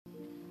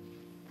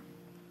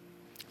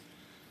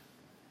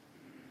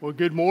Well,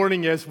 good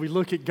morning. As we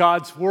look at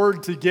God's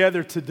Word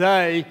together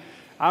today,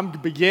 I'm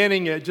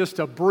beginning just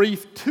a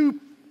brief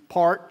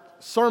two-week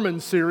sermon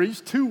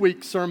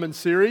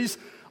series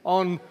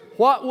on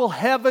what will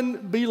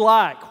heaven be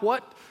like?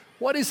 What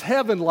is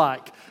heaven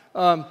like?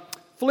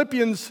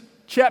 Philippians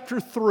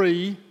chapter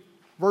 3,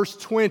 verse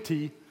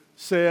 20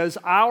 says,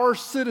 "Our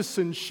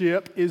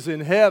citizenship is in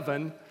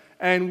heaven,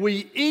 and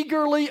we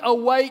eagerly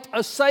await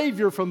a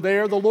Savior from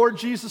there, the Lord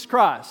Jesus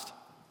Christ."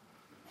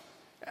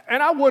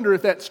 And I wonder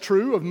if that's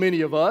true of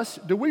many of us.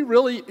 Do we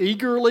really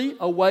eagerly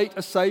await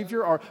a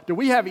Savior? Or do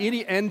we have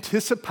any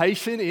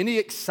anticipation, any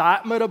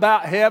excitement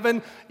about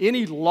heaven,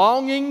 any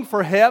longing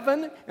for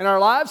heaven in our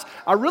lives?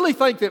 I really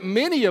think that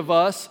many of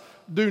us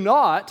do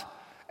not.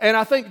 And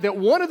I think that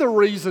one of the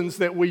reasons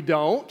that we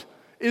don't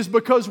is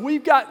because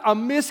we've got a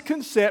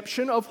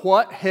misconception of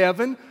what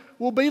heaven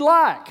will be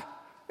like.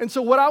 And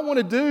so what I want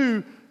to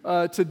do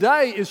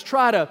today is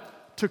try to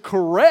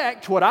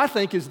correct what I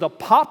think is the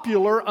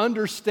popular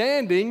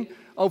understanding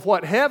of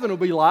what heaven will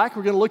be like.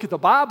 We're going to look at the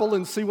Bible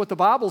and see what the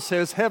Bible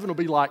says heaven will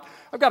be like.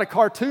 I've got a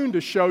cartoon to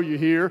show you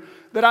here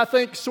that I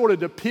think sort of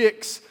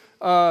depicts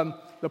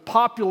the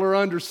popular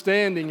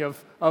understanding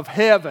of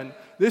heaven.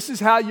 This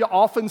is how you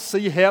often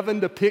see heaven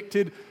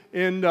depicted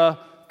in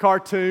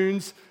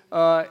cartoons.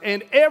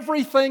 And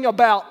everything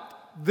about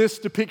this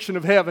depiction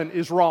of heaven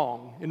is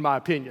wrong, in my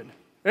opinion.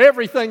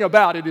 Everything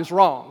about it is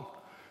wrong.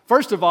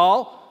 First of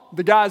all,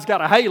 the guy's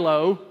got a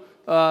halo.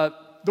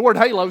 The word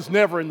halo is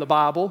never in the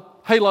Bible.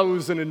 Halo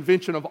is an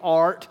invention of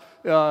art.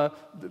 The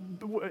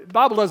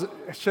Bible doesn't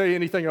say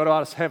anything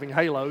about us having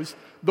halos.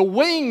 The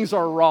wings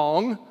are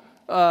wrong.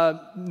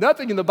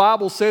 Nothing in the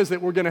Bible says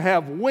that we're going to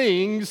have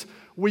wings.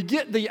 We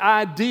get the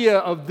idea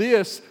of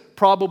this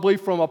probably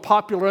from a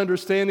popular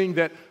understanding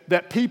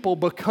that people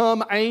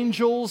become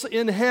angels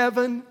in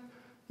heaven.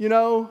 You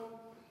know,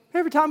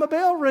 every time a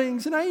bell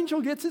rings, an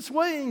angel gets its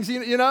wings.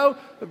 You know,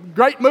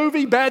 great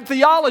movie, bad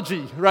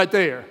theology right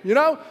there. You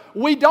know,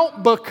 we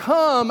don't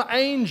become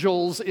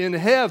angels in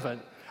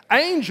heaven.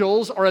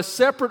 Angels are a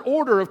separate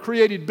order of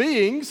created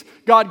beings.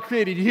 God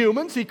created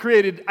humans. He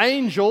created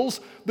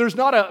angels. There's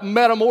not a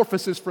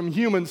metamorphosis from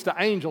humans to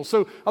angels.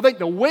 So I think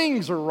the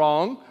wings are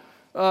wrong.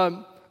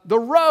 The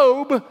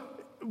robe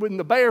with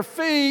the bare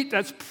feet,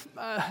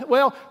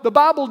 the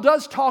Bible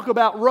does talk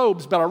about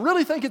robes, but I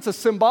really think it's a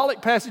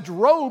symbolic passage.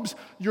 Robes,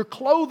 your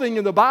clothing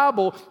in the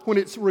Bible, when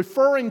it's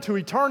referring to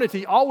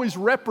eternity, always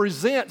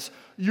represents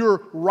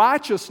your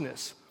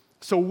righteousness.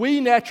 So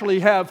we naturally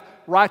have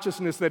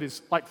righteousness that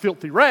is like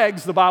filthy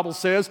rags, the Bible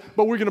says,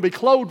 but we're going to be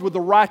clothed with the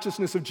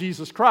righteousness of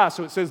Jesus Christ.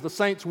 So it says the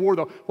saints wore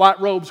the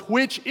white robes,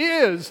 which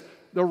is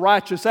the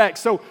righteous act.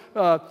 So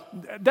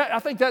I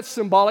think that's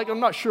symbolic. I'm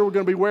not sure we're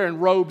going to be wearing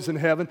robes in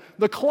heaven.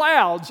 The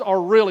clouds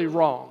are really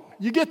wrong.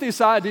 You get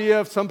this idea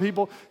of some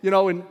people, you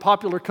know, in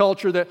popular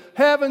culture that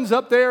heaven's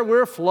up there,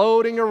 we're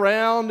floating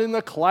around in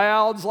the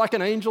clouds like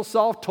an Angel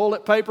Soft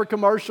toilet paper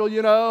commercial,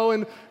 you know,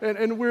 and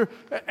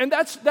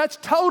that's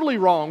totally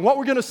wrong. What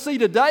we're going to see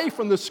today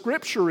from the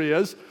Scripture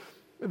is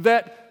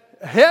that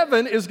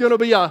heaven is going to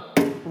be a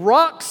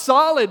rock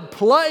solid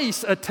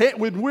place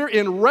when we're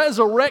in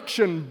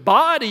resurrection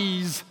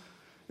bodies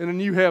in a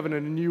new heaven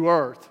and a new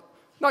earth.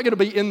 Not going to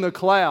be in the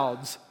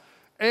clouds.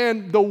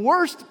 And the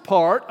worst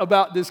part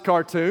about this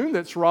cartoon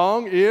that's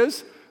wrong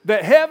is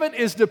that heaven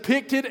is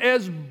depicted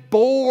as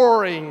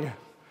boring.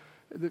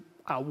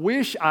 I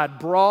wish I'd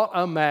brought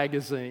a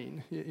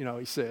magazine, you know,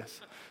 he says.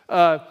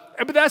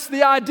 But that's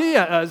the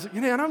idea.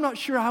 And I'm not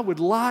sure I would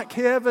like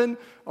heaven.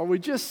 Are we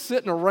just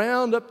sitting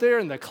around up there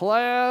in the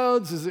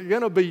clouds? Is it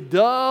going to be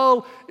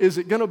dull? Is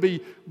it going to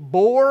be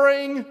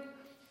boring?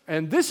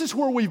 And this is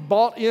where we've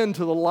bought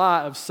into the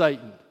lie of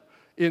Satan.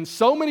 In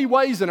so many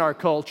ways in our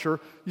culture,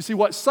 you see,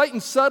 what Satan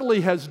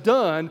subtly has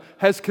done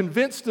has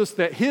convinced us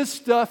that his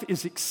stuff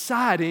is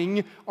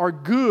exciting or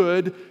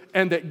good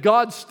and that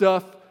God's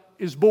stuff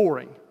is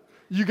boring.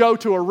 You go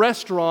to a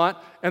restaurant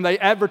and they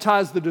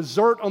advertise the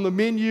dessert on the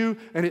menu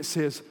and it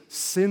says,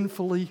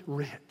 sinfully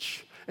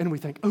rich. And we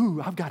think,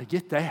 ooh, I've got to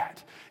get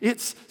that.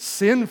 It's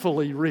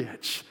sinfully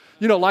rich.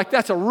 You know, like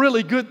that's a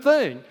really good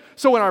thing.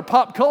 So in our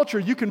pop culture,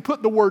 you can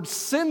put the word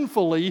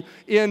sinfully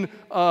in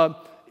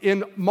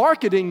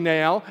marketing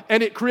now,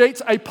 and it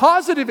creates a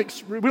positive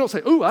we don't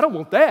say, ooh, I don't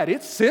want that.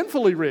 It's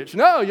sinfully rich.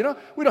 No, you know,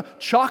 we don't.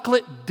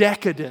 Chocolate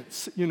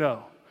decadence, you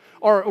know.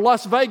 Or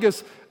Las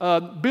Vegas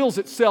bills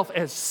itself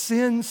as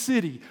Sin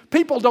City.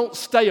 People don't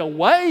stay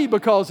away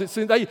because it's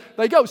sin.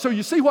 They go. So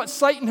you see what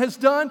Satan has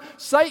done?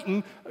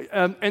 Satan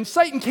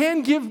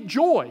can give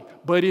joy,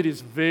 but it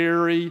is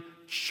very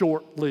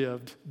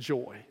short-lived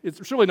joy.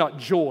 It's really not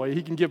joy.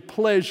 He can give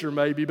pleasure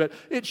maybe, but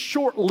it's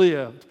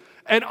short-lived.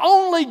 And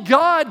only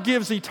God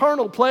gives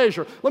eternal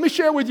pleasure. Let me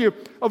share with you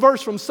a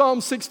verse from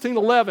Psalm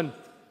 16:11.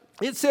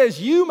 It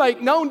says, "You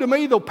make known to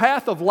me the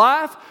path of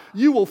life.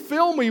 You will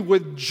fill me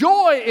with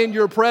joy in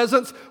your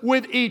presence,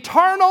 with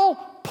eternal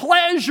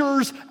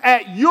pleasures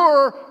at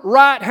your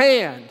right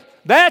hand."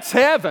 That's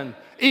heaven.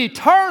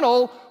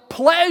 Eternal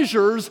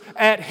pleasures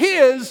at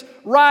His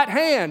right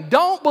hand.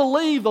 Don't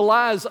believe the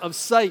lies of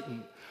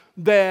Satan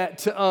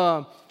that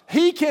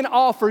He can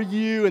offer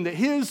you, and that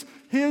His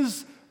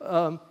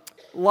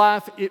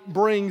life, it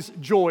brings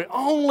joy.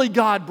 Only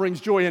God brings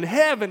joy. And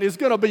heaven is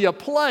going to be a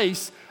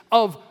place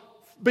of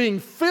being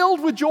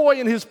filled with joy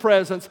in His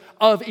presence,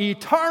 of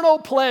eternal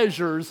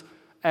pleasures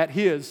at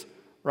His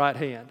right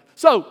hand.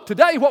 So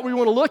today what we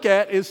want to look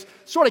at is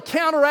sort of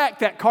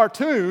counteract that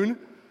cartoon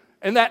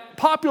and that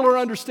popular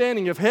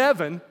understanding of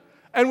heaven,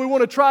 and we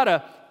want to try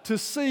to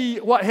see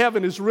what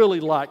heaven is really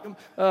like.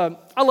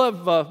 I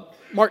love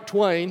Mark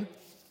Twain,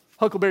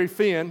 Huckleberry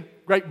Finn,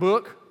 great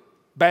book.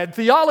 Bad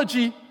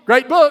theology,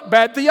 great book,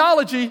 bad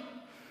theology.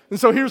 And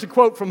so here's a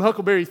quote from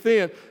Huckleberry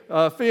Finn,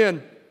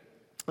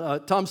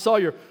 Tom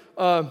Sawyer.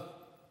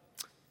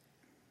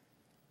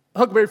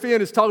 Huckleberry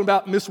Finn is talking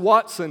about Miss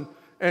Watson,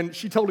 and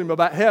she told him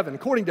about heaven.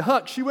 According to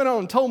Huck, she went on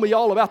and told me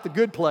all about the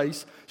good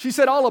place. She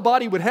said all a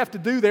body would have to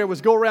do there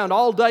was go around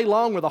all day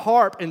long with a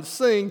harp and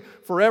sing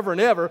forever and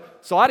ever,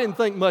 so I didn't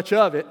think much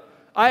of it.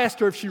 I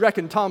asked her if she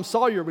reckoned Tom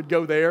Sawyer would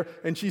go there,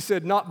 and she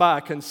said not by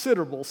a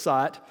considerable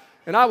sight.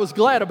 And I was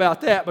glad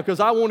about that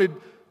because I wanted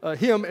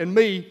him and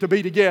me to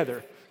be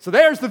together. So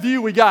there's the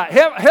view we got.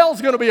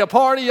 Hell's going to be a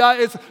party.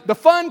 It's the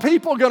fun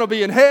people going to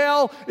be in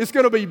hell. It's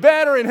going to be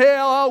better in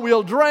hell. Oh,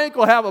 we'll drink.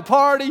 We'll have a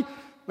party.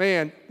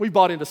 Man, we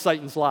bought into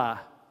Satan's lie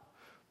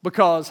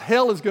because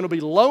hell is going to be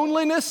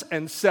loneliness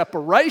and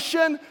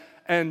separation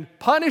and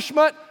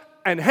punishment,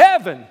 and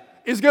heaven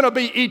is going to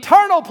be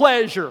eternal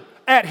pleasure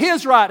at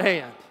His right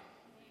hand.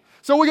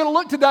 So we're going to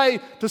look today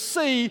to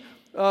see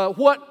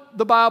what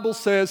the Bible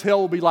says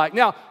hell will be like.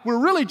 Now, we're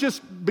really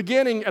just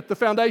beginning at the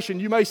foundation.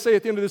 You may say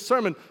at the end of this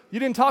sermon, you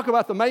didn't talk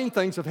about the main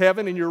things of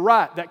heaven, and you're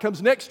right. That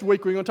comes next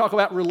week. We're going to talk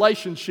about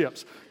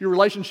relationships. Your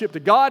relationship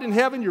to God in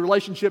heaven, your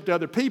relationship to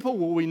other people.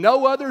 Will we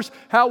know others?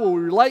 How will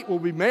we relate? Will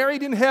we be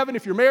married in heaven?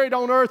 If you're married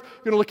on earth,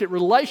 we're going to look at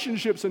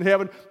relationships in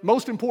heaven.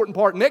 Most important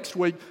part next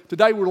week.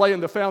 Today, we're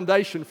laying the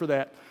foundation for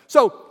that.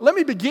 So let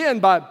me begin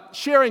by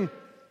sharing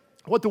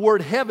what the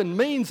word heaven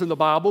means in the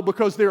Bible,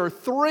 because there are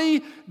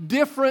three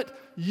different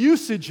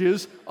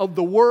usages of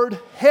the word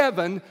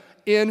heaven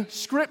in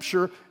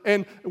Scripture,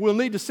 and we'll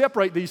need to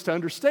separate these to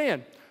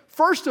understand.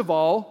 First of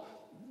all,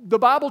 the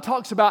Bible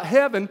talks about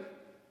heaven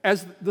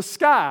as the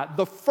sky.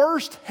 The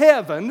first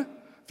heaven,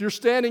 if you're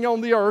standing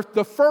on the earth,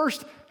 the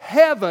first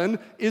heaven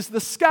is the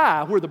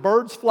sky, where the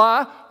birds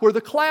fly, where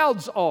the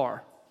clouds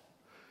are.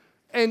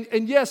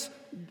 And yes,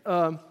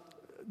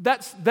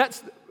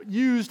 that's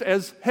used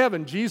as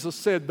heaven. Jesus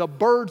said, the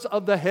birds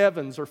of the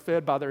heavens are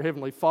fed by their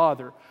heavenly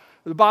Father.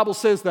 The Bible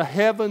says the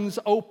heavens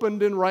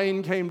opened and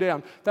rain came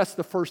down. That's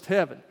the first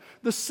heaven.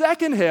 The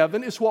second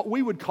heaven is what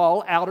we would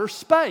call outer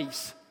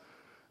space.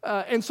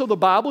 And so the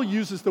Bible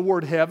uses the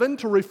word heaven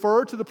to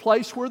refer to the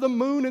place where the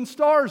moon and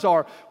stars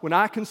are. When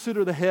I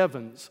consider the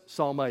heavens,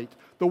 Psalm 8,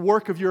 the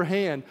work of your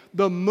hand,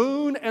 the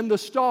moon and the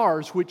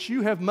stars which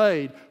you have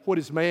made, what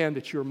is man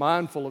that you're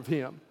mindful of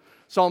him?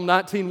 Psalm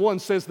 19:1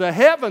 says, the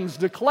heavens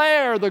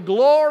declare the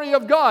glory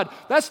of God.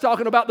 That's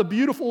talking about the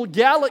beautiful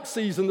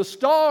galaxies and the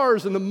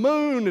stars and the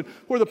moon and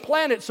where the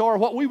planets are,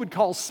 what we would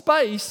call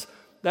space.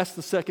 That's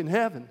the second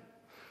heaven.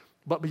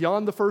 But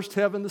beyond the first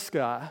heaven, the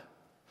sky,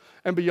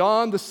 and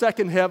beyond the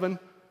second heaven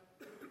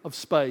of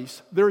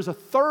space, there is a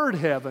third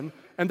heaven,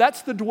 and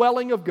that's the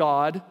dwelling of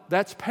God.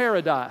 That's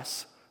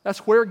paradise.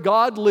 That's where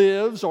God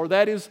lives, or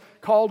that is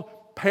called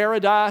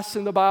paradise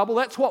in the Bible.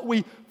 That's what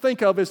we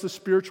think of as the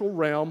spiritual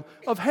realm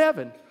of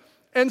heaven.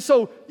 And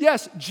so,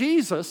 yes,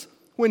 Jesus,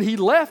 when He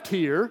left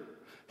here,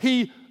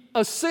 He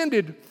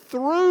ascended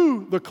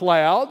through the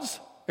clouds,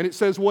 and it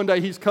says one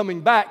day He's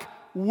coming back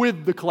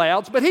with the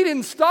clouds, but He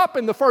didn't stop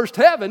in the first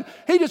heaven.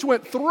 He just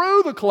went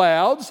through the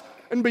clouds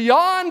and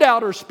beyond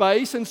outer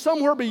space, and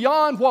somewhere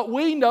beyond what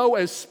we know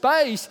as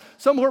space,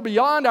 somewhere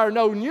beyond our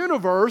known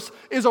universe,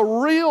 is a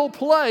real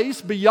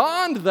place.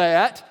 Beyond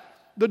that,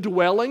 the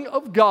dwelling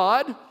of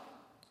God,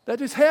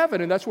 that is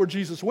heaven. And that's where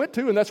Jesus went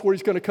to, and that's where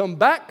He's going to come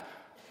back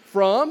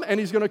from, and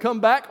He's going to come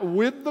back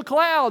with the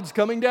clouds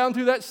coming down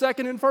through that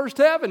second and first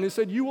heaven. He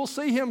said, you will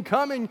see Him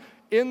coming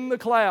in the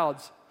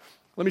clouds.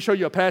 Let me show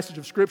you a passage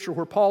of Scripture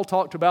where Paul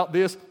talked about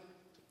this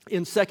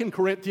in 2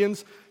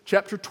 Corinthians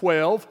chapter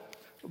 12,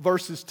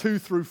 verses 2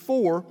 through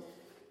 4.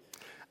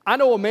 I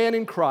know a man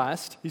in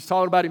Christ. He's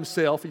talking about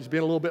himself. He's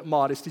being a little bit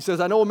modest. He says,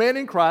 I know a man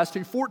in Christ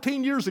who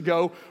 14 years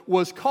ago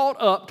was caught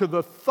up to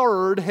the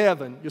third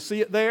heaven. You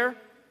see it there?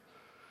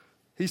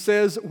 He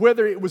says,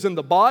 whether it was in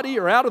the body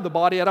or out of the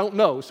body, I don't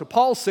know. So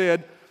Paul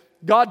said,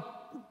 God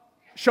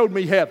showed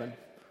me heaven.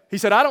 He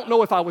said, I don't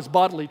know if I was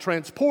bodily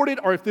transported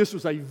or if this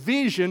was a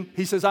vision.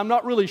 He says, I'm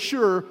not really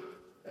sure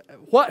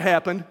what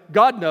happened.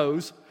 God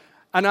knows.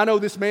 And I know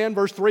this man,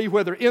 verse 3,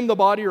 whether in the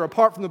body or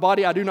apart from the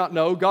body, I do not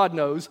know, God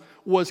knows,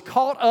 was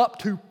caught up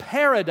to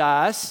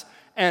paradise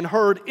and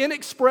heard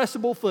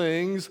inexpressible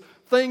things,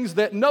 things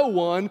that no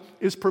one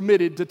is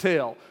permitted to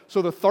tell.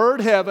 So the third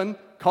heaven,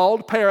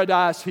 called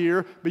paradise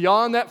here,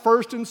 beyond that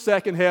first and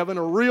second heaven,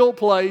 a real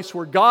place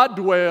where God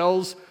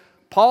dwells.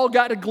 Paul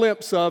got a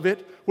glimpse of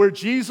it, where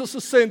Jesus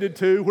ascended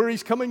to, where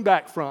He's coming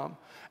back from.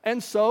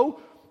 And so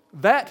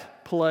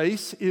that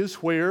place is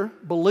where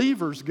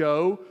believers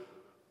go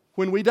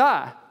when we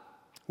die.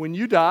 When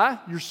you die,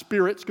 your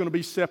spirit's going to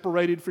be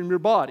separated from your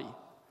body,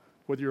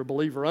 whether you're a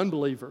believer or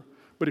unbeliever.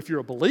 But if you're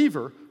a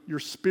believer, your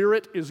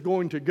spirit is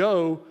going to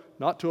go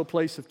not to a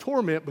place of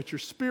torment, but your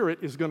spirit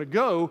is going to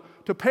go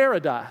to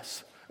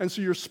paradise. And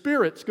so your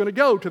spirit's going to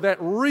go to that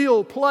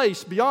real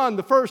place beyond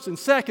the first and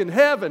second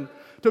heaven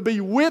to be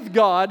with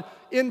God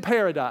in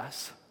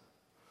paradise.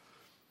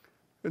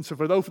 And so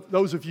for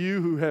those of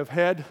you who have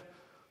had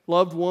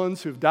loved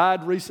ones who've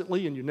died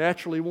recently and you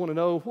naturally want to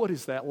know, what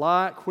is that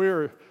like?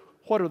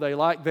 What are they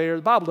like there?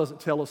 The Bible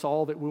doesn't tell us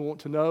all that we want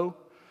to know.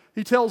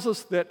 He tells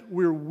us that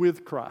we're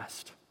with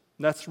Christ.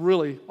 And that's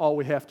really all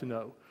we have to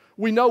know.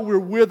 We know we're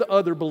with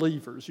other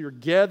believers. You're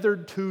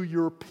gathered to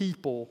your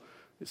people.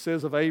 It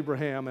says of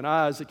Abraham and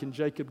Isaac and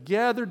Jacob,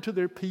 gathered to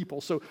their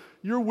people. So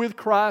you're with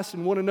Christ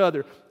and one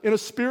another. In a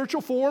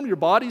spiritual form, your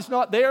body's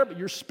not there, but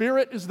your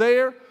spirit is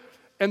there.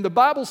 And the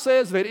Bible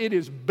says that it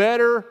is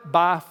better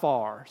by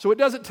far. So it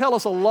doesn't tell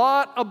us a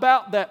lot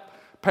about that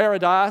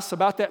paradise,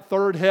 about that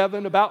third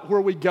heaven, about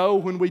where we go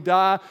when we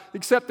die,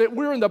 except that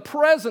we're in the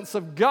presence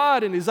of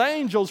God and His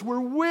angels. We're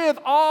with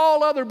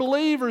all other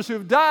believers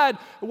who've died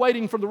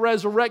waiting for the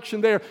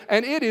resurrection there.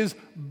 And it is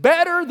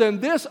better than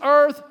this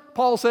earth,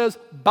 Paul says,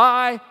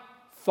 by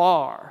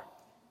far.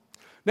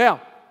 Now,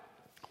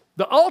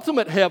 the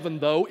ultimate heaven,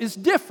 though, is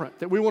different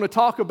that we want to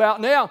talk about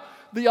now.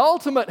 The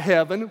ultimate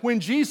heaven, when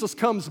Jesus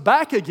comes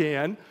back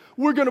again,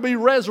 we're going to be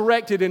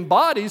resurrected in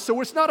bodies, so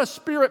it's not a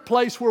spirit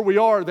place where we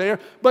are there,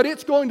 but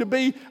it's going to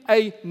be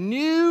a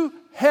new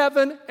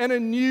heaven and a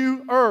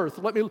new earth.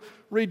 Let me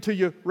read to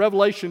you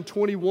Revelation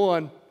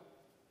 21,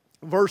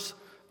 verse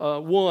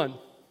 1.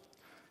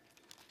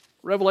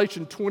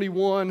 Revelation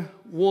 21,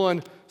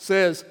 1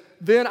 says,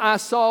 "Then I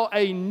saw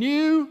a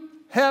new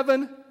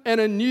heaven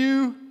and a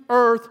new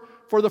earth,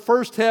 for the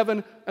first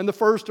heaven and the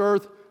first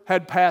earth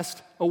had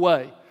passed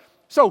away."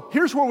 So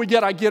here's where we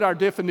get our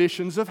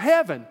definitions of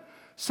heaven.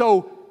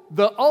 So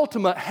the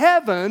ultimate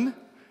heaven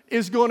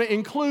is going to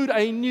include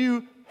a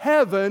new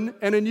heaven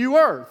and a new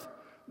earth.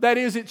 That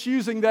is, it's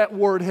using that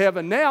word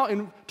heaven now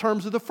in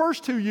terms of the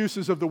first two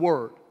uses of the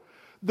word.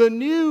 The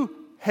new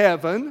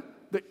heaven,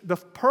 the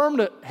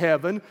permanent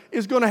heaven,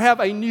 is going to have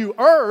a new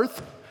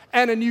earth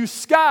and a new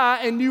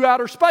sky and new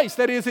outer space.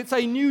 That is, it's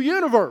a new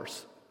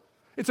universe.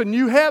 It's a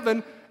new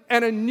heaven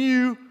and a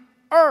new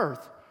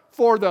earth.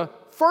 For the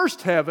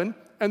first heaven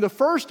and the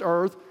first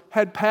earth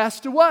had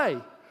passed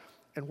away.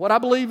 And what I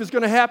believe is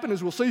going to happen,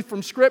 as we'll see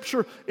from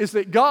Scripture, is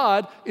that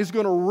God is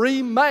going to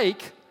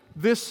remake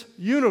this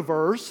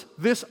universe,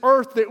 this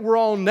earth that we're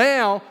on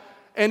now,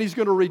 and He's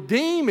going to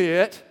redeem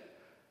it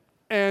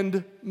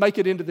and make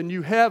it into the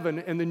new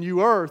heaven and the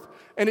new earth.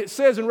 And it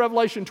says in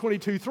Revelation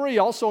 22:3,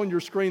 also on your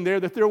screen there,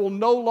 that there will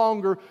no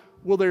longer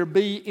will there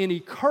be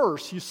any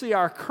curse. You see,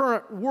 our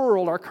current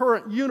world, our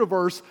current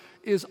universe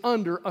is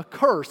under a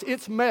curse.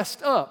 It's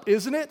messed up,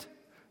 isn't it?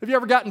 Have you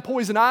ever gotten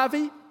poison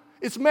ivy?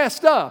 It's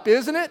messed up,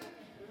 isn't it?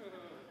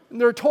 And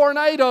there are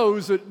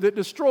tornadoes that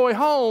destroy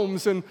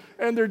homes, and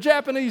there are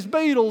Japanese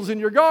beetles in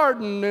your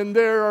garden, and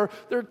there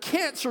are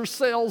cancer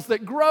cells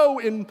that grow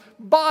in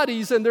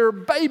bodies, and there are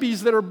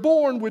babies that are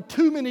born with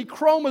too many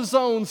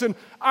chromosomes, and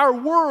our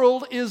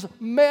world is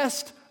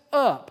messed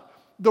up.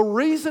 The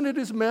reason it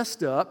is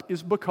messed up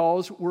is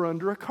because we're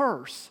under a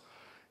curse.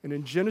 And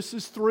in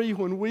Genesis 3,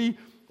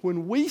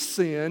 when we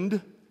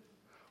sinned,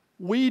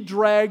 we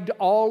dragged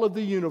all of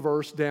the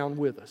universe down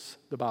with us,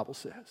 the Bible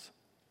says.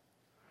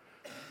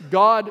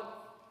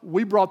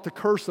 We brought the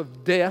curse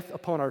of death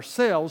upon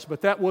ourselves, but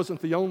that wasn't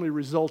the only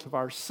result of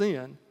our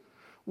sin.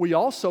 We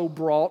also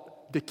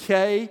brought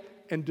decay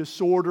and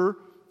disorder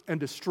and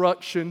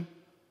destruction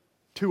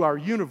to our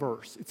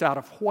universe. It's out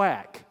of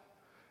whack.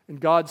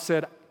 And God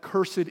said,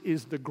 "Cursed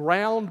is the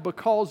ground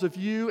because of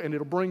you, and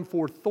it'll bring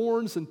forth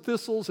thorns and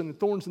thistles, and in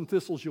thorns and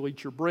thistles you'll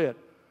eat your bread."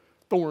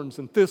 Thorns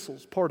and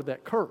thistles, part of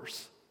that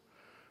curse.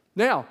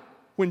 Now,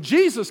 when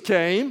Jesus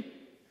came,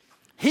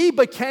 He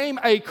became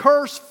a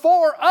curse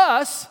for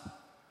us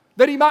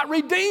that He might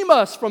redeem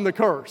us from the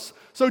curse.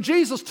 So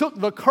Jesus took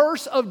the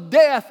curse of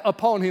death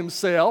upon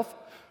Himself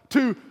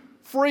to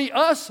free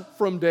us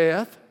from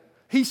death.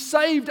 He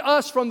saved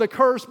us from the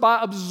curse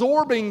by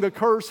absorbing the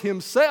curse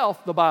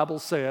Himself, the Bible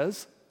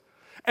says.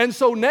 And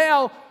so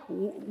now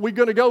we're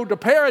going to go to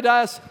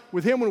paradise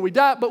with Him when we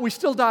die, but we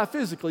still die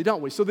physically,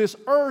 don't we? So this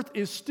earth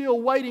is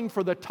still waiting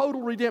for the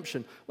total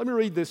redemption. Let me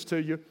read this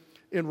to you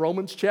in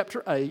Romans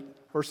chapter 8.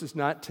 Verses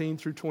 19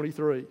 through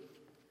 23.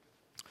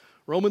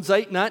 Romans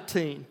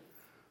 8:19.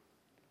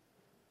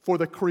 "For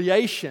the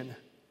creation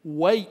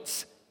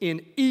waits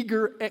in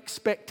eager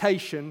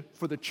expectation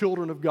for the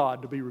children of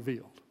God to be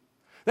revealed."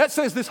 That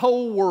says this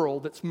whole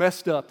world that's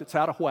messed up, that's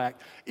out of whack,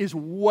 is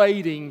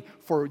waiting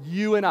for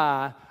you and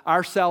I,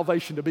 our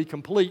salvation to be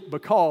complete,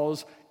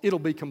 because it'll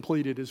be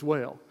completed as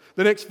well.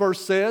 The next verse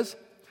says,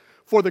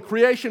 "For the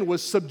creation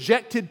was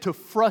subjected to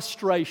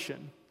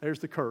frustration." There's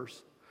the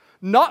curse.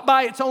 "Not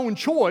by its own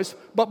choice,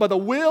 but by the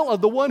will of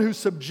the one who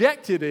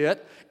subjected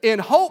it, in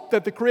hope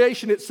that the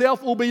creation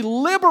itself will be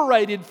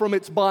liberated from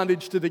its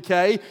bondage to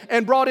decay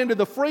and brought into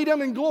the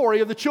freedom and glory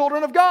of the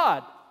children of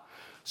God."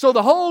 So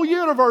the whole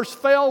universe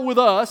fell with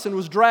us and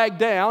was dragged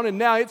down, and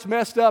now it's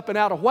messed up and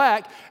out of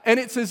whack. And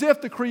it's as if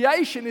the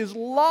creation is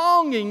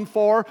longing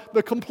for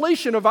the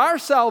completion of our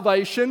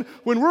salvation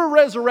when we're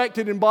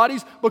resurrected in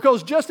bodies,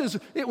 because just as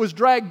it was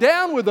dragged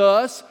down with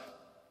us,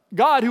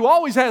 God, who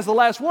always has the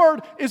last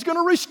word, is going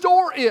to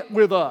restore it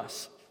with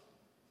us.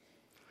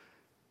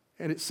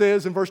 And it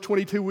says in verse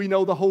 22, we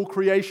know the whole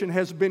creation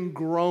has been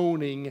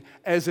groaning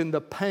as in the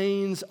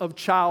pains of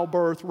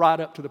childbirth right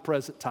up to the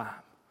present time.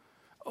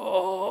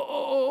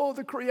 Oh,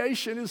 the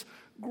creation is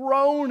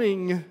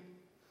groaning,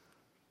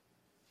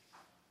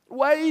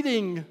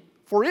 waiting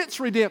for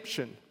its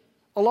redemption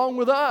along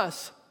with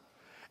us.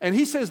 And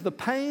he says the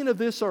pain of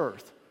this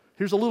earth.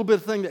 Here's a little bit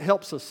of thing that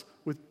helps us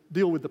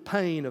deal with the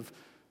pain of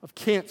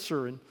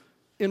cancer and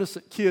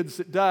innocent kids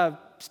that die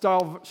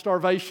of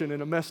starvation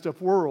in a messed up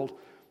world.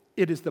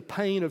 It is the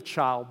pain of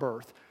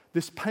childbirth.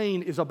 This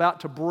pain is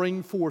about to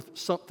bring forth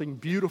something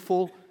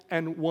beautiful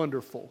and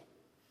wonderful.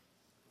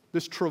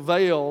 This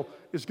travail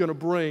is going to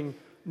bring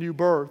new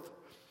birth.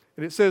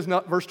 And it says,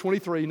 verse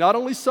 23, not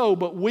only so,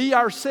 but we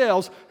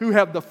ourselves who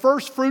have the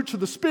first fruits of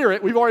the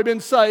Spirit, we've already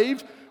been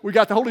saved, we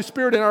got the Holy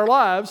Spirit in our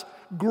lives,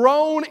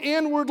 groan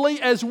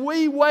inwardly as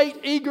we wait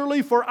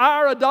eagerly for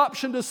our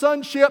adoption to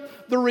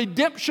sonship, the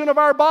redemption of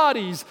our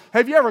bodies.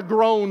 Have you ever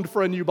groaned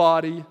for a new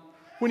body?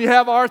 When you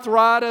have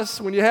arthritis,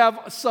 when you have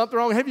something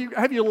wrong,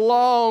 have you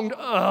longed,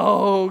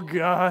 oh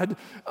God,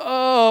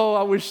 oh,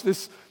 I wish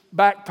this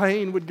back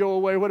pain would go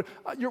away.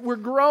 We're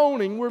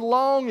groaning, we're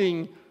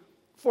longing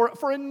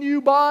for a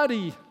new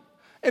body.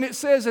 And it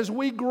says, as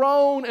we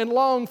groan and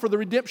long for the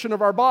redemption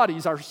of our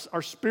bodies,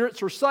 our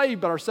spirits are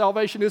saved, but our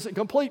salvation isn't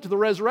complete to the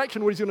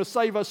resurrection when He's going to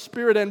save us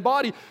spirit and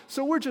body.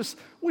 So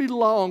we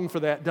long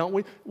for that, don't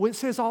we? When it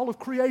says all of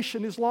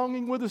creation is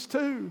longing with us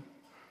too.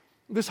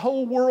 This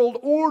whole world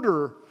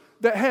order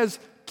that has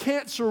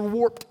cancer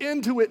warped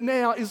into it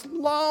now is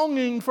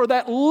longing for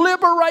that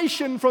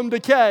liberation from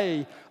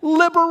decay,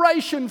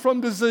 liberation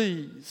from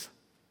disease.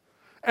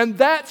 And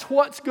that's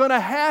what's going to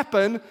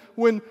happen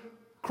when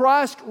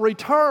Christ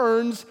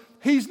returns.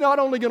 He's not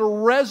only going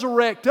to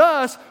resurrect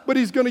us, but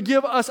He's going to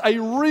give us a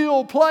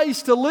real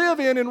place to live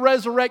in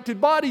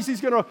resurrected bodies. He's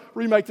going to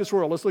remake this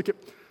world. Let's look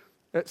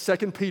at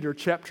 2 Peter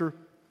chapter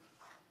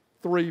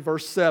 3,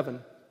 verse 7.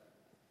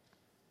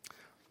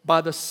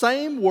 By the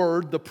same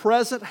word, the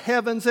present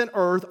heavens and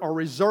earth are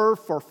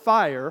reserved for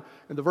fire.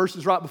 And the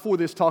verses right before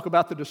this talk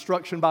about the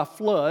destruction by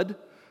flood,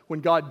 when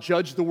God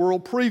judged the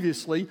world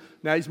previously.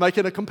 Now He's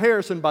making a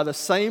comparison. By the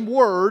same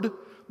word,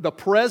 the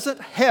present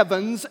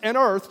heavens and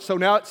earth. So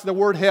now it's the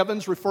word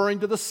heavens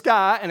referring to the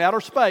sky and outer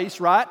space,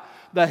 right?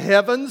 The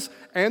heavens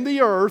and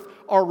the earth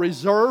are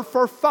reserved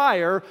for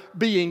fire,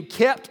 being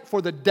kept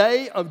for the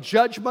day of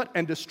judgment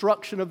and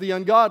destruction of the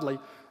ungodly.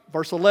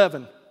 Verse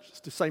 11, it's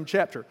the same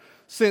chapter.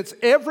 Since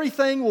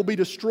everything will be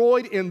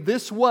destroyed in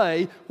this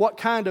way, what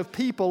kind of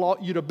people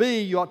ought you to be?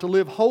 You ought to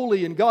live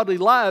holy and godly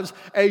lives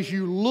as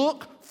you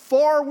look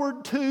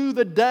forward to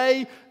the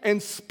day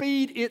and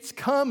speed its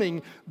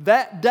coming.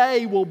 That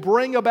day will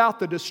bring about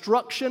the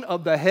destruction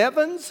of the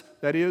heavens,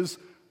 that is,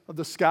 of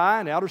the sky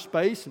and outer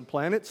space and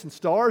planets and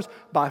stars,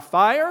 by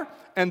fire,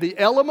 and the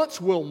elements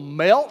will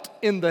melt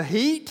in the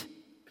heat.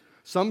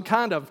 Some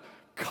kind of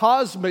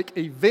cosmic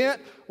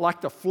event like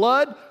the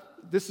flood.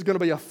 This is going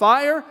to be a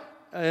fire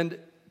and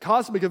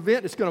cosmic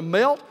event. It's going to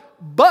melt.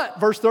 But,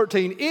 verse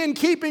 13, in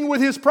keeping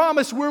with His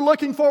promise, we're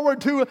looking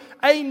forward to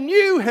a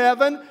new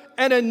heaven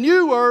and a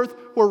new earth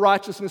where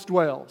righteousness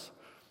dwells.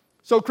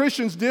 So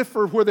Christians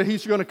differ whether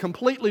He's going to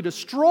completely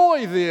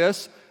destroy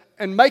this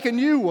and make a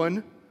new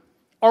one,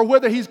 or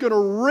whether He's going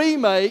to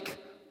remake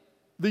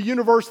the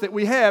universe that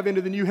we have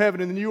into the new heaven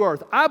and the new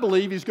earth. I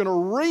believe He's going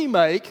to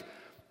remake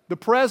the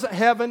present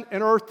heaven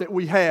and earth that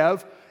we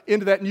have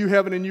into that new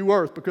heaven and new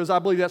earth, because I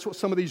believe that's what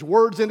some of these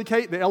words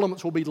indicate. The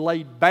elements will be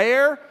laid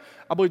bare.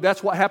 I believe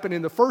that's what happened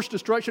in the first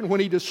destruction.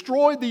 When He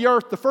destroyed the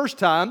earth the first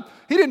time,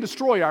 He didn't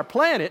destroy our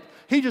planet.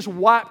 He just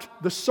wiped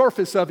the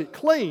surface of it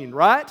clean,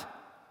 right?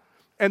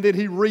 And then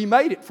He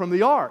remade it from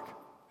the ark.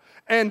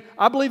 And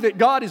I believe that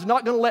God is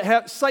not going to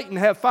let Satan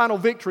have final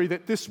victory,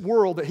 that this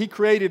world that he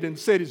created and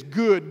said is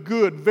good,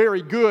 good,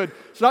 very good,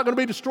 it's not going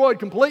to be destroyed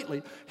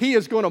completely. He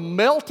is going to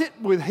melt it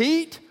with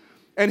heat,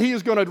 and He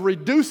is going to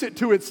reduce it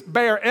to its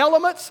bare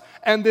elements,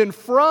 and then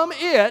from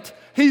it,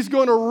 He's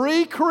going to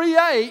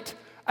recreate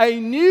a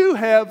new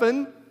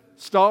heaven,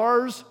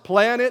 stars,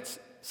 planets,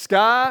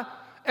 sky,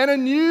 and a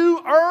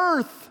new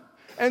earth.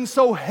 And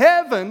so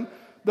heaven,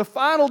 the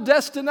final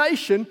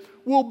destination,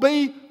 will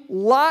be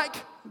like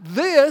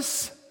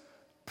this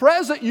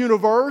present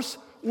universe,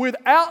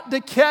 without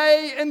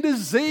decay and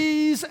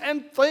disease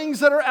and things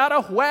that are out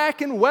of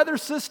whack and weather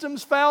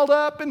systems fouled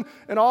up and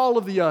all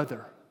of the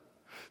other.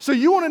 So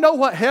you want to know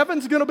what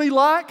heaven's going to be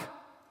like?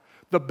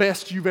 The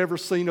best you've ever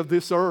seen of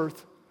this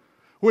earth.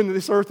 When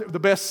this earth, the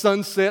best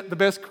sunset, the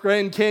best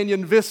Grand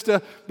Canyon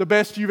vista, the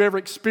best you've ever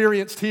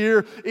experienced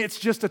here. It's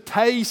just a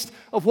taste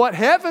of what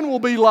heaven will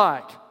be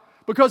like,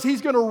 because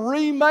He's going to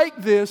remake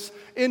this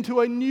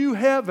into a new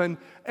heaven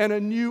and a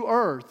new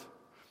earth.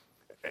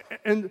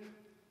 And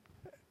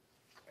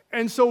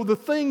And so the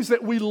things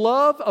that we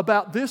love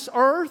about this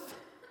earth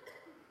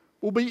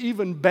will be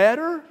even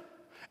better.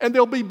 And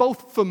there'll be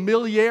both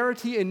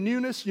familiarity and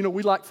newness. You know,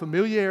 we like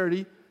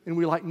familiarity and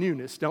we like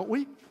newness, don't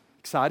we?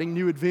 Exciting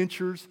new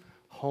adventures,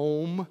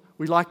 home.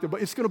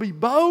 It's going to be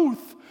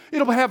both.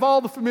 It'll have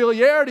all the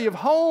familiarity of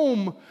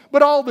home,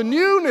 but all the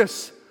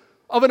newness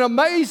of an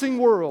amazing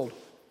world.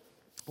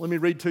 Let me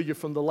read to you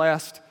from the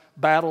last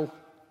battle,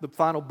 the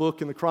final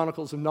book in the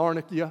Chronicles of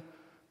Narnia,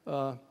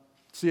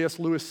 C.S.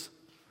 Lewis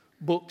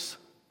books.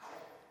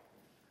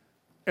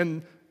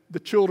 And the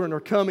children are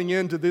coming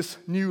into this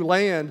new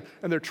land,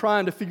 and they're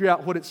trying to figure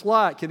out what it's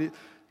like.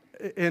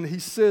 And he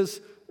says,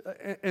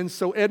 and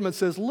so Edmund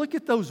says, look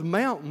at those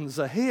mountains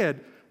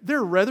ahead.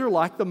 They're rather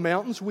like the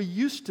mountains we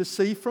used to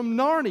see from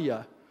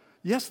Narnia.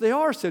 Yes, they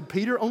are, said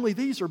Peter, only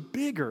these are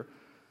bigger.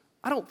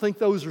 I don't think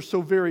those are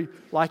so very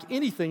like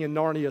anything in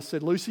Narnia,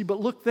 said Lucy, but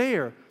look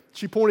there.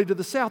 She pointed to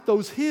the south,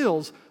 those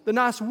hills, the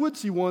nice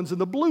woodsy ones and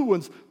the blue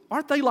ones.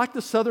 Aren't they like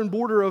the southern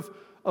border of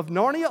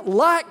Narnia?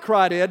 Like,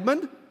 cried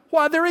Edmund.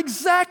 Why, they're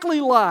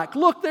exactly like.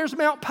 Look, there's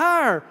Mount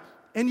Pyre.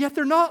 And yet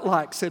they're not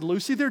like, said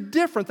Lucy. They're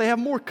different. They have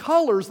more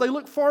colors. They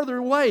look farther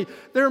away.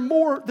 They're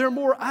more,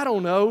 I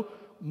don't know,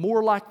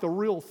 more like the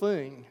real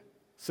thing,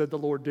 said the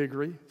Lord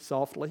Diggory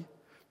softly.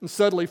 And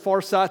suddenly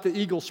Farsight the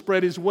eagle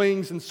spread his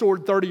wings and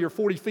soared 30 or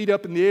 40 feet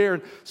up in the air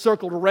and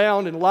circled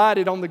around and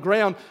lighted on the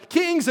ground.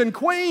 Kings and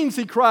queens,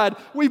 he cried,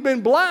 we've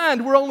been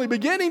blind. We're only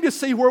beginning to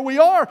see where we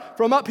are.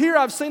 From up here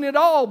I've seen it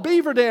all.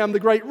 Beaver Dam, the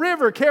great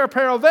river, Cair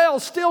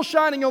Paravel, still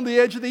shining on the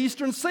edge of the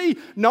eastern sea.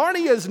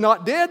 Narnia is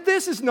not dead.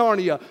 This is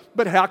Narnia.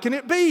 But how can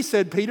it be,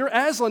 said Peter.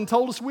 Aslan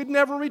told us we'd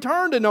never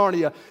return to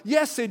Narnia.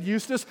 Yes, said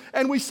Eustace,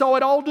 and we saw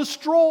it all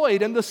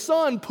destroyed and the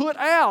sun put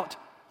out.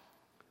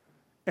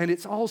 And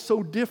it's all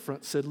so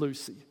different, said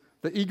Lucy.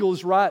 The eagle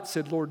is right,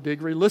 said Lord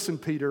Diggory. Listen,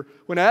 Peter,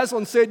 when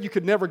Aslan said you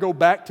could never go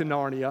back to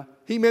Narnia,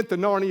 he meant the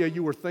Narnia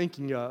you were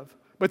thinking of.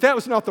 But that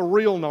was not the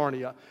real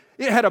Narnia.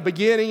 It had a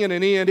beginning and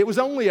an end. It was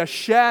only a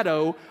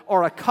shadow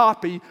or a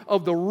copy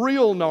of the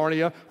real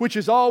Narnia, which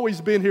has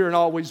always been here and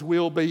always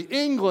will be.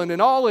 England,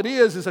 and all it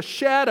is a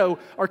shadow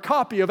or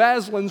copy of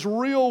Aslan's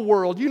real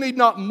world. You need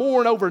not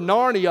mourn over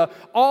Narnia.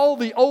 All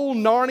the old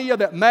Narnia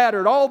that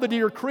mattered, all the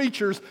dear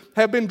creatures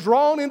have been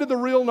drawn into the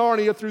real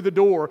Narnia through the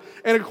door.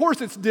 And of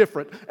course it's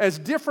different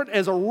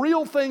as a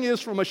real thing is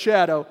from a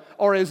shadow,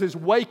 or as his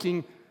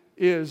waking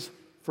is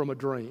from a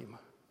dream.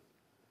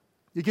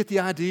 You get the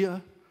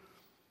idea?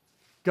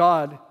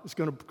 God is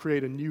going to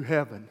create a new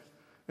heaven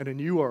and a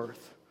new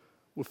earth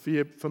with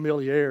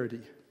familiarity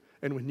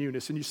and with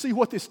newness. And you see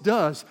what this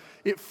does?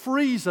 It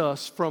frees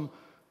us from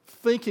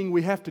thinking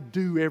we have to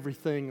do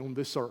everything on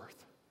this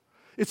earth.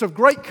 It's of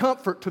great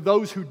comfort to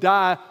those who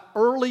die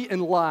early in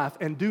life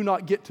and do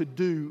not get to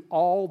do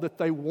all that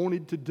they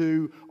wanted to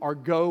do or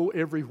go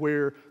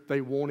everywhere they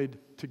wanted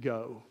to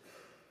go.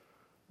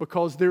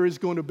 Because there is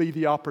going to be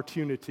the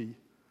opportunity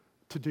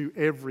to do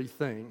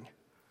everything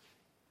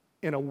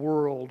in a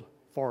world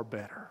far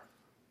better.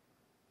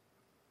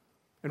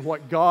 And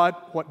what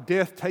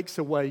death takes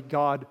away,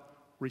 God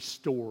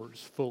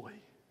restores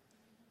fully.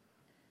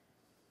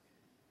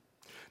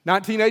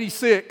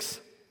 1986,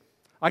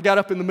 I got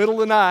up in the middle of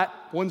the night,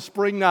 one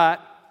spring night,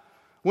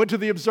 went to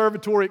the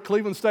observatory at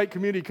Cleveland State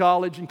Community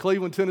College in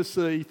Cleveland,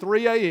 Tennessee,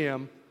 3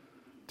 a.m.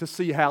 to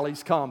see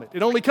Halley's Comet.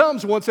 It only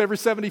comes once every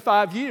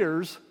 75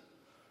 years.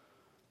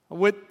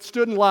 I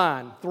stood in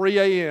line, 3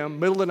 a.m.,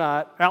 middle of the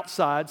night,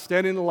 outside,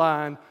 standing in the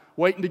line,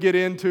 waiting to get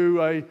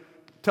into a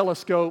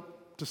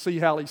telescope to see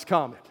Halley's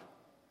Comet.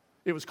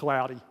 It was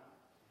cloudy.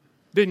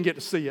 Didn't get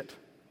to see it.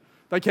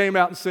 They came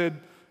out and said,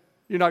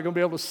 you're not going to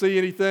be able to see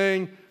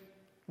anything.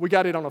 We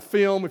got it on a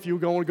film. If you were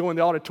going to go in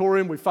the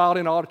auditorium, we filed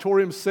in an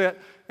auditorium set,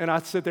 and I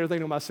sit there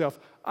thinking to myself,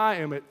 I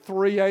am at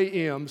 3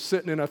 a.m.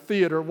 sitting in a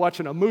theater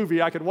watching a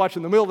movie I could watch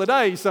in the middle of the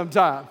day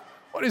sometime.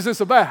 What is this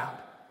about?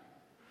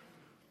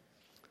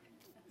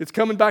 It's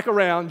coming back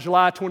around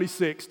July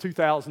 26,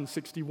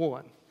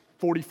 2061.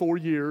 44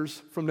 years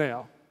from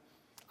now,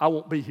 I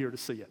won't be here to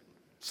see it.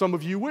 Some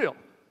of you will.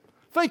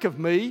 Think of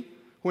me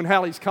when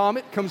Halley's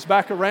Comet comes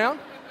back around.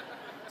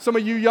 Some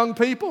of you young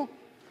people,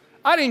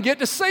 I didn't get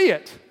to see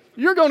it.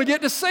 You're going to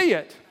get to see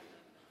it.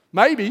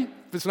 Maybe,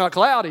 if it's not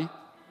cloudy.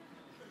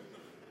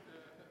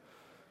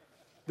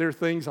 There are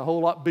things a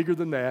whole lot bigger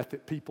than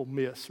that people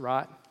miss,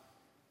 right?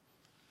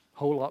 A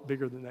whole lot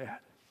bigger than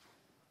that.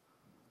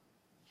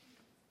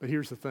 But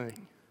here's the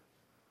thing.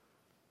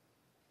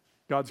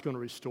 God's going to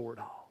restore it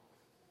all.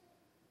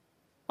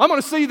 I'm going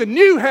to see the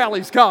new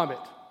Halley's Comet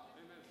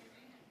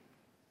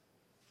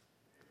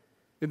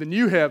in the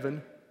new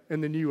heaven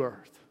and the new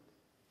earth.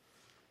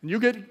 And you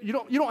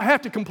don't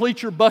have to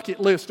complete your bucket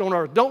list on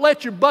earth. Don't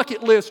let your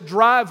bucket list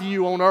drive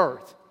you on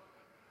earth.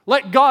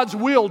 Let God's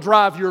will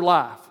drive your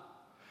life.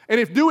 And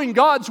if doing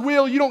God's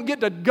will, you don't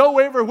get to go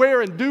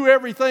everywhere and do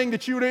everything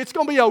that you do, it's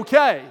going to be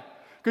okay.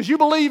 Because you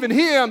believe in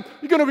Him,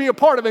 you're going to be a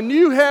part of a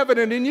new heaven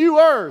and a new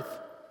earth.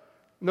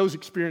 And those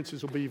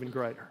experiences will be even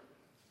greater.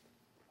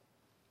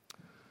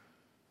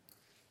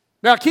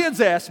 Now, kids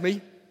ask me,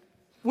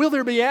 will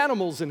there be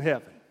animals in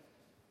heaven?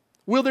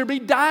 Will there be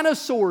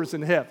dinosaurs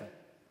in heaven?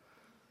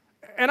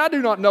 And I do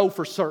not know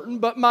for certain,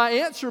 but my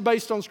answer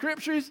based on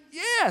Scripture is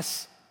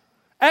yes.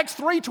 Acts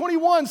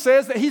 3:21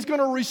 says that He's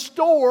going to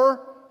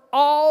restore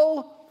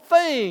all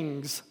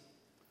things.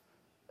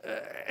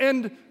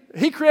 And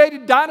He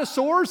created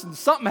dinosaurs and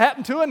something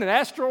happened to it, an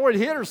asteroid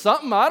hit or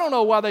something. I don't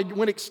know why they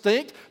went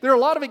extinct. There are a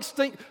lot of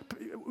extinct.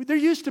 There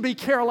used to be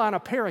Carolina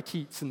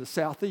parakeets in the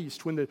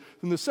Southeast when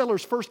the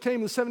settlers first came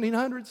in the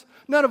 1700s.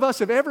 None of us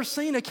have ever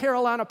seen a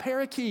Carolina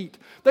parakeet.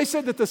 They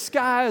said that the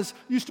skies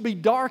used to be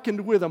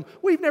darkened with them.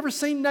 We've never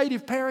seen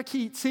native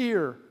parakeets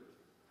here.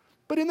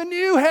 But in the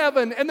new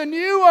heaven and the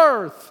new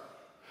earth,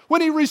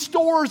 when He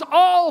restores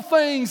all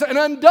things and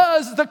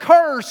undoes the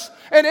curse,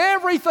 and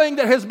everything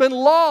that has been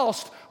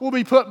lost will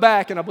be put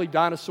back, and I believe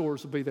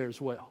dinosaurs will be there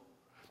as well.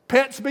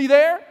 Pets be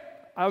there.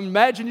 I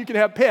imagine you can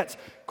have pets.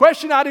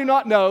 Question I do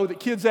not know that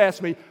kids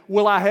ask me,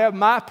 will I have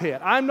my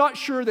pet? I'm not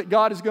sure that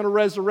God is going to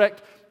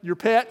resurrect your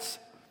pets,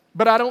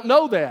 but I don't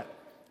know that.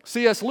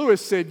 C.S.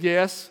 Lewis said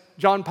yes.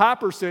 John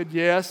Piper said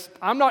yes.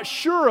 I'm not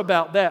sure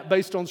about that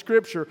based on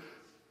Scripture,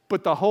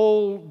 but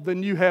the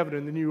new heaven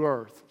and the new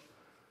earth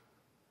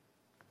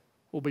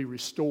will be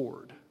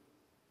restored.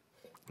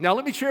 Now,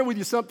 let me share with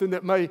you something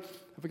that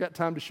have I got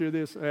time to share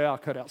this? I'll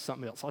cut out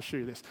something else. I'll show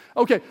you this.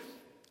 Okay,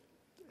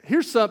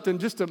 here's something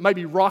just to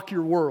maybe rock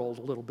your world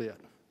a little bit.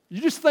 You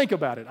just think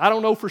about it. I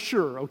don't know for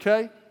sure,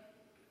 okay?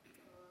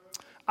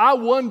 I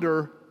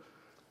wonder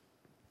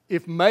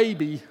if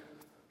maybe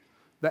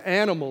the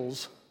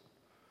animals,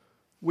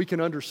 we can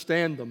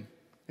understand them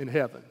in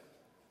heaven,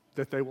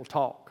 that they will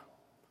talk,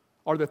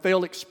 or that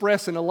they'll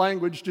express in a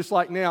language just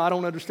like now. I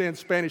don't understand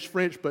Spanish,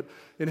 French, but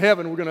in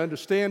heaven we're going to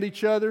understand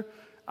each other.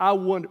 I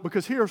wonder,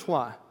 because here's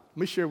why. Let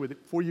me share with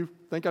it before you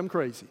think I'm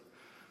crazy.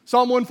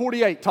 Psalm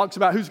 148 talks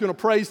about who's going to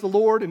praise the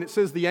Lord, and it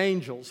says the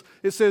angels,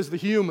 it says the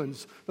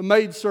humans, the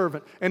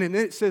maidservant, and then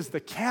it says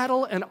the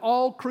cattle and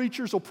all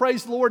creatures will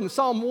praise the Lord. And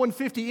Psalm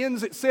 150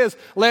 ends, it says,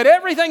 let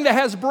everything that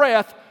has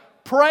breath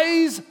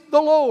praise the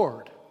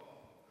Lord.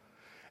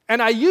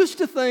 And I used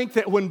to think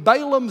that when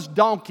Balaam's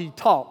donkey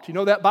talked, you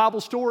know that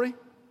Bible story?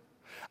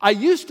 I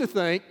used to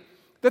think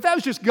that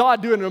was just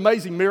God doing an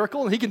amazing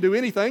miracle, and He can do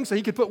anything, so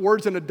He could put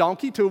words in a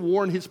donkey to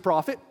warn His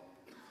prophet.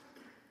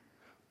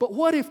 But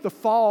what if the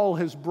fall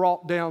has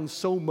brought down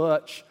so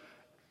much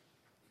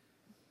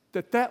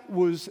that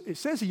it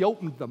says He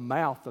opened the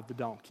mouth of the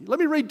donkey. Let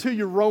me read to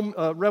you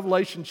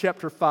Revelation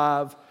chapter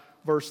 5,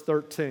 verse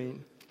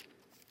 13.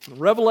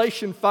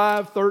 Revelation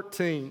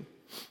 5:13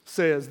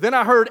 says, then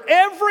I heard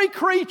every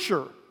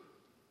creature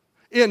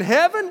in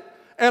heaven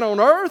and on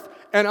earth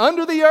and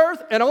under the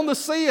earth and on the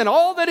sea and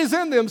all that is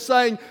in them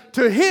saying,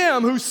 to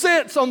Him who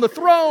sits on the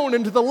throne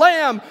and to the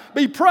Lamb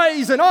be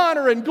praise and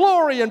honor and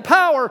glory and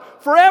power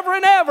forever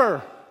and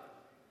ever.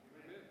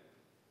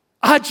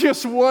 I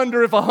just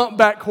wonder if a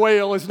humpback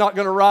quail is not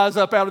going to rise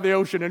up out of the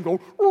ocean and go,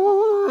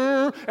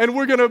 and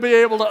we're going to be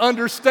able to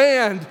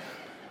understand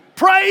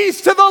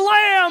praise to the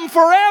Lamb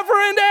forever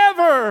and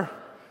ever.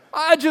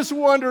 I just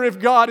wonder if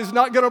God is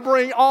not going to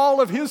bring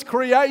all of His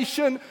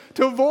creation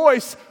to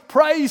voice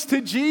praise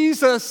to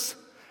Jesus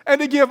and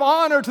to give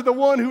honor to the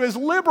one who has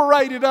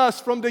liberated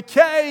us from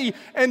decay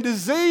and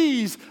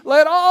disease.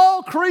 Let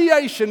all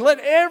creation, let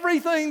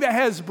everything that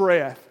has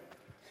breath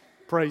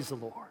praise the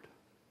Lord.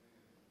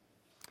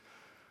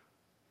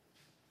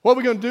 What are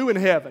we going to do in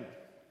heaven?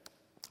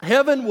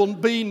 Heaven will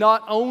be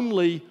not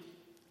only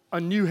a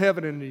new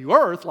heaven and a new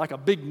earth, like a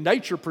big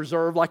nature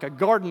preserve, like a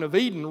Garden of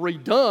Eden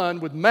redone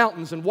with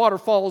mountains and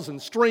waterfalls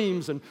and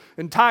streams and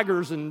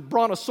tigers and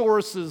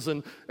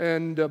brontosauruses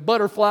and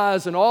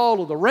butterflies and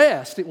all of the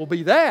rest. It will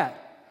be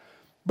that.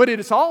 But it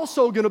is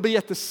also going to be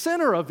at the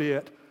center of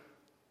it,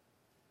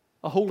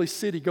 a holy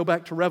city. Go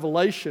back to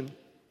Revelation.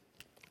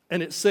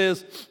 And it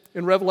says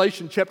in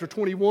Revelation chapter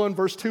 21,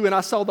 verse 2, and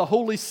I saw the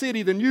holy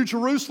city, the new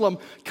Jerusalem,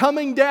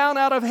 coming down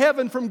out of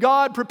heaven from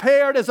God,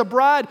 prepared as a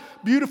bride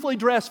beautifully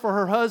dressed for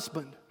her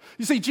husband.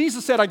 You see,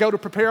 Jesus said, I go to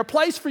prepare a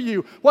place for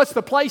you. What's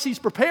the place He's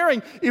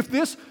preparing? If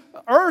this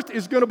earth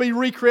is going to be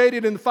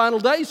recreated in the final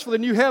days for the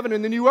new heaven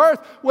and the new earth,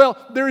 well,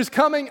 there is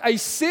coming a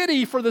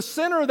city for the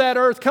center of that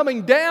earth,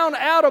 coming down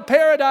out of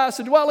paradise,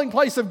 a dwelling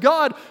place of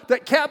God,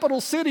 that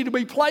capital city to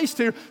be placed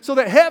here, so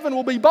that heaven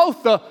will be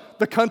both the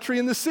country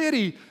and the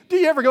city. Do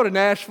you ever go to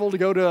Nashville to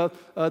go to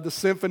the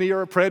symphony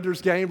or a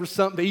Predators game or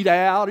something to eat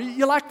out?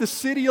 You like the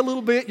city a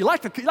little bit? You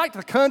like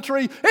the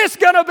country? It's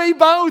going to be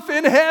both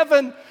in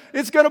heaven.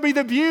 It's going to be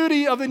the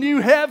beauty of the new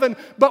heaven,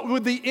 but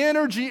with the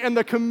energy and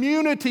the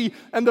community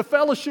and the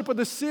fellowship of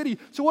the city.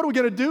 So what are we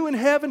going to do in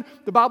heaven?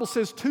 The Bible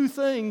says two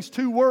things,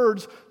 two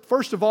words.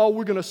 First of all,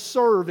 we're going to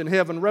serve in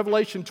heaven.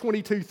 Revelation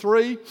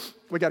 22:3.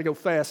 We got to go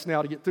fast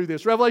now to get through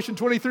this. Revelation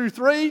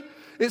 22:3.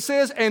 It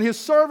says, and His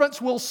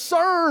servants will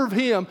serve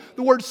Him.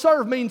 The word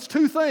serve means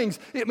two things.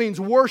 It means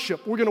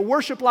worship. We're going to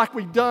worship like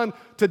we've done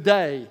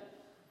today.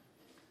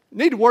 You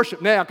need to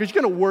worship now because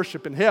you're going to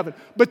worship in heaven.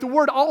 But the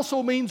word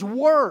also means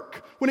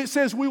work. When it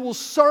says we will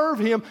serve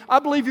Him, I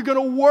believe you're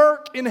going to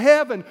work in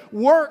heaven.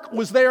 Work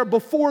was there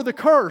before the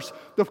curse.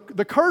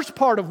 The curse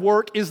part of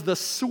work is the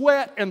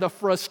sweat and the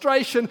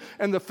frustration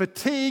and the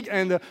fatigue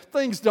and the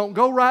things don't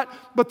go right.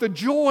 But the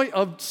joy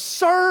of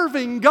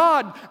serving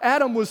God,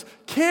 Adam was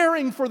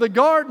caring for the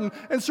garden.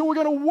 And so we're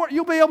going to work.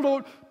 You'll be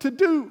able to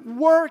do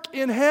work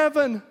in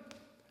heaven.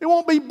 It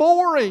won't be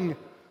boring.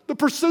 The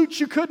pursuits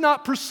you could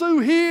not pursue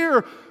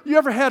here. You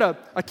ever had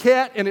a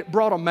cat and it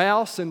brought a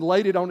mouse and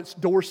laid it on its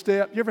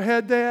doorstep? You ever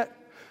had that?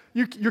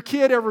 Your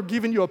kid ever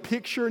given you a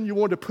picture and you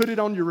wanted to put it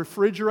on your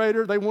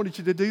refrigerator? They wanted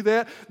you to do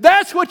that?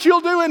 That's what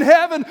you'll do in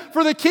heaven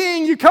for the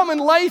King. You come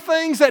and lay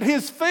things at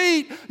His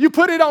feet. You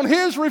put it on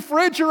His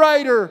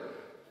refrigerator.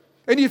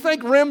 And you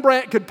think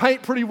Rembrandt could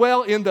paint pretty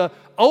well in the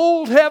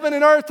old heaven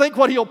and earth? Think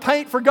what he'll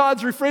paint for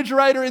God's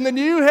refrigerator in the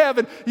new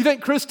heaven. You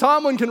think Chris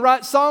Tomlin can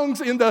write songs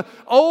in the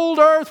old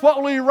earth?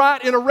 What will he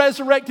write in a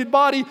resurrected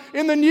body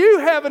in the new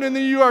heaven and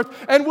the new earth?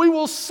 And we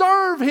will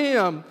serve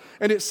Him.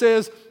 And it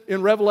says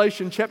in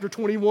Revelation chapter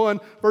 21,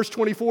 verse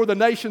 24, the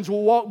nations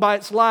will walk by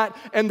its light,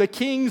 and the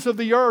kings of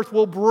the earth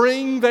will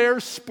bring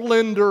their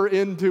splendor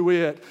into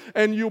it.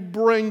 And you'll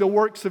bring the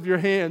works of your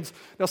hands.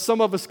 Now,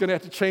 some of us are going to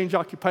have to change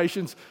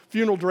occupations.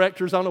 Funeral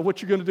directors, I don't know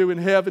what you're going to do in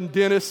heaven.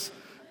 Dentists,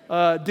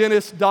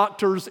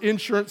 doctors,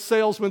 insurance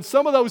salesmen,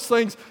 some of those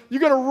things,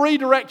 you're going to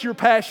redirect your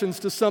passions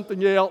to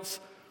something else.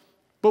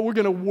 But we're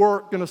going to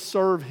work, going to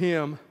serve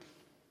Him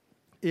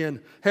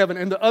in heaven.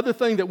 And the other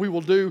thing that we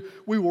will do,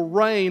 we will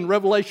reign.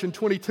 Revelation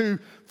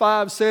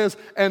 22:5 says,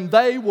 and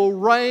they will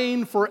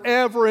reign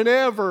forever and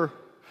ever.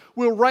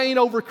 We'll reign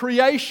over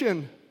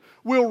creation.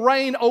 We'll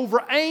reign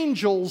over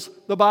angels,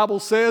 the Bible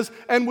says,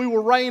 and we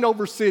will reign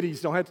over cities.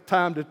 Don't have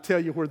time to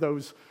tell you where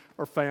those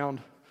are found.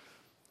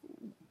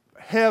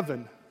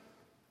 Heaven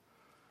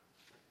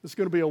is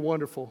going to be a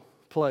wonderful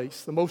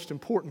place. The most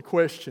important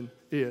question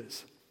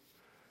is,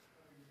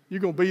 you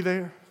going to be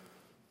there?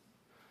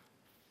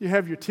 You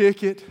have your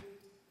ticket?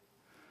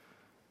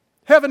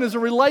 Heaven is a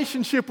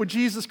relationship with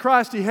Jesus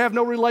Christ. You have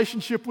no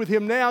relationship with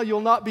Him now,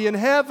 you'll not be in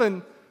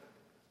heaven.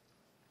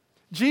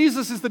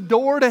 Jesus is the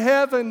door to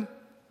heaven.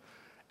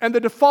 And the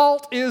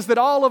default is that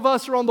all of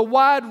us are on the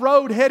wide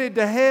road headed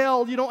to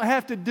hell. You don't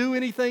have to do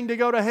anything to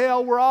go to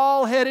hell. We're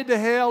all headed to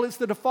hell. It's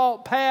the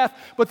default path.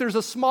 But there's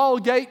a small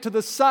gate to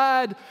the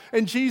side,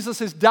 and Jesus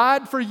has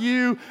died for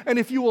you. And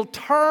if you will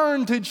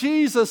turn to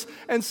Jesus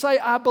and say,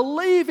 I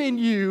believe in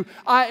you,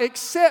 I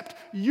accept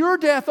your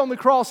death on the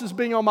cross as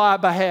being on my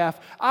behalf,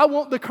 I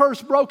want the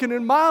curse broken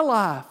in my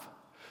life,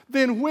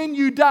 then when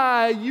you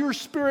die, your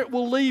spirit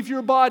will leave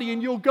your body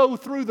and you'll go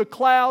through the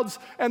clouds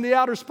and the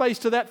outer space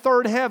to that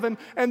third heaven,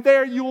 and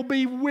there you will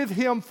be with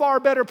Him, far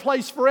better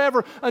place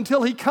forever,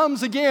 until He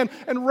comes again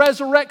and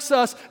resurrects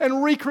us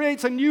and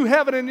recreates a new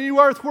heaven and a new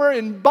earth where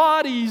in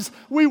bodies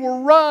we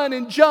will run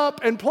and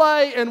jump and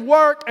play and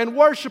work and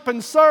worship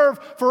and serve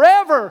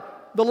forever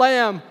the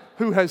Lamb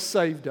who has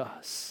saved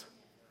us.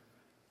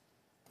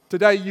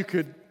 Today you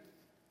could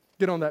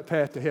get on that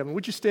path to heaven.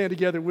 Would you stand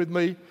together with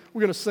me? We're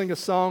going to sing a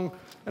song,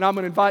 and I'm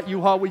going to invite you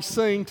while we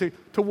sing to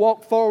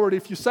walk forward.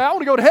 If you say, I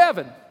want to go to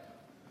heaven.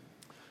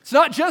 It's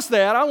not just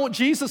that. I want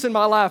Jesus in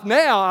my life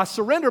now. I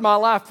surrender my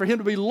life for Him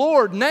to be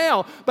Lord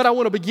now, but I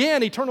want to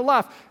begin eternal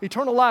life.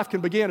 Eternal life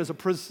can begin as a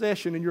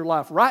procession in your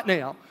life right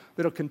now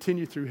that'll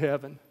continue through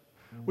heaven.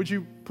 Would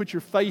you put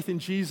your faith in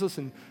Jesus?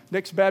 And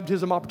next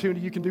baptism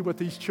opportunity, you can do what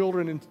these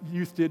children and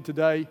youth did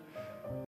today.